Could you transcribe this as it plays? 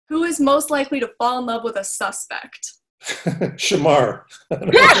Who is most likely to fall in love with a suspect? Shamar.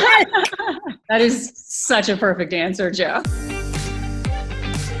 That is such a perfect answer, Joe.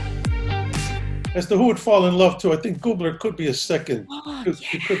 As to who would fall in love to, I think Gubler could be a second.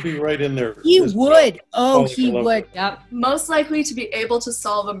 He could be right in there. He would. Well. Oh, he would. Yep. Most likely to be able to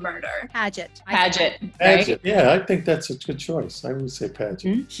solve a murder? Paget. Paget. Paget. Right? Yeah, I think that's a good choice. I would say Paget.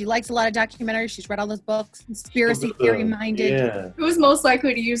 Mm-hmm. She likes a lot of documentaries. She's read all those books. Conspiracy theory minded. Yeah. Who is most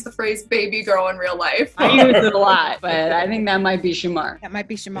likely to use the phrase baby girl in real life? I use it a lot, but I think that might be Shamar. That might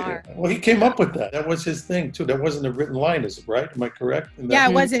be Shamar. Yeah. Well, he came up with that. That was his thing, too. That wasn't a written line, is it right? Am I correct? Yeah,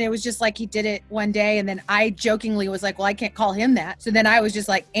 it wasn't. It was just like he did it one day, and then I jokingly was like, well, I can't call him that. So then I was just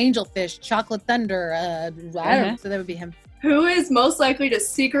like, Angelfish, Chocolate Thunder, I don't know. So that would be him. Who is most likely to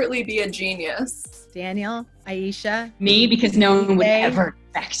secretly be a genius? Daniel, Aisha. Me, because no one would ever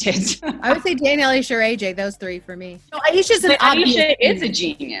expect it. I would say Daniel, Aisha, or AJ. Those three for me. No, Aisha's an But obvious. Aisha is a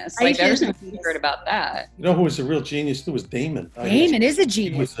genius. Like, Aisha there's is no a genius. secret about that. You know who was a real genius, too? Was Damon. Damon is a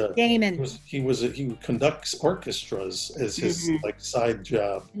genius. Damon. He conducts orchestras as his side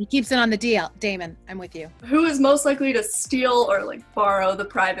job. He keeps it on the DL. Damon, I'm with you. Who is most likely to steal or borrow the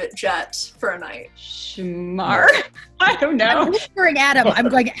private jet for a night? Shamar? I don't I'm know. whispering Adam. I'm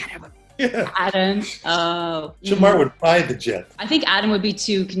going Adam. Yeah. Adam. Oh. Shamar would buy the jet. I think Adam would be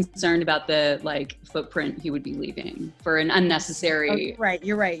too concerned about the footprint he would be leaving for an unnecessary Right.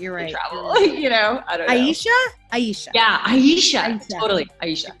 You're right. travel. You know, I don't know. Aisha. Yeah, Aisha. Totally,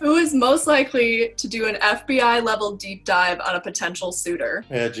 Aisha. Who is most likely to do an FBI level deep dive on a potential suitor?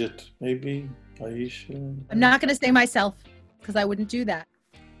 Paget, maybe. Aisha. I'm not going to say myself because I wouldn't do that.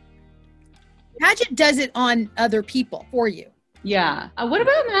 Paget does it on other people for you. Yeah. What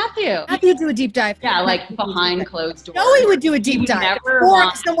about Matthew? Matthew do a deep dive. Yeah, like behind closed doors. Joey would do a He deep would dive never or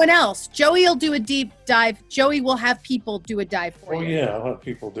want- someone else. Joey will do a deep dive. Joey will have people do a dive for Oh, you. yeah, I'll have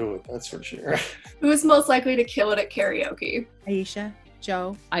people do it. That's for sure. Who is most likely to kill it at karaoke? Aisha,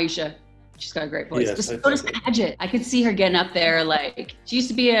 Joe. Aisha. She's got a great voice. Yes, But so I does think- Paget. I could see her getting up there she used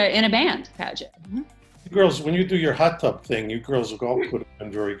to be in a band, Paget. You girls, when you do your hot tub thing, you girls all could have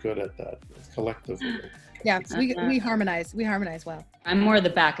been very good at that collectively. Yeah, we harmonize. We harmonize well. I'm more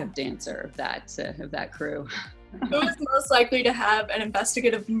the backup dancer of that crew. Who is most likely to have an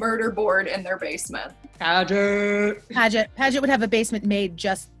investigative murder board in their basement? Paget. Paget would have a basement made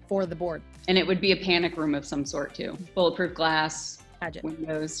just for the board. And it would be a panic room of some sort too. Bulletproof glass, Paget.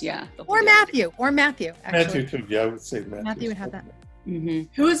 windows, yeah. the whole Or deal. Matthew. Actually. Matthew, too. Yeah, I would say Matthew. Matthew would have that. Mm-hmm.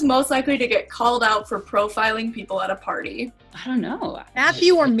 Who is most likely to get called out for profiling people at a party? I don't know.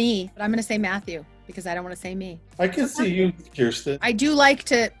 Matthew or me, but I'm going to say Matthew because I don't want to say me. I can see you, Kirsten. I do like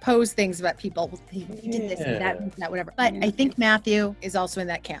to pose things about people. He did this and that, whatever. But I think Matthew is also in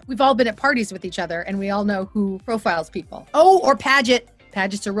that camp. We've all been at parties with each other, and we all know who profiles people. Oh, or Paget.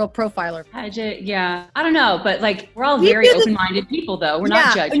 Paget's a real profiler. Paget, yeah. I don't know, but we're all very open-minded people, though. We're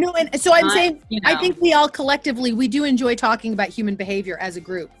not judging. No, and so I'm saying, you know. I think we all collectively, we do enjoy talking about human behavior as a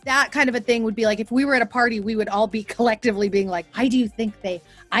group. That kind of a thing would be if we were at a party, we would all be collectively being like, I think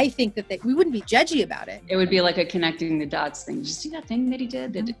that we wouldn't be judgy about it. It would be like a connecting the dots thing. Did you see that thing that he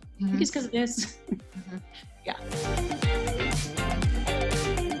did? I think it's because of this. Yeah.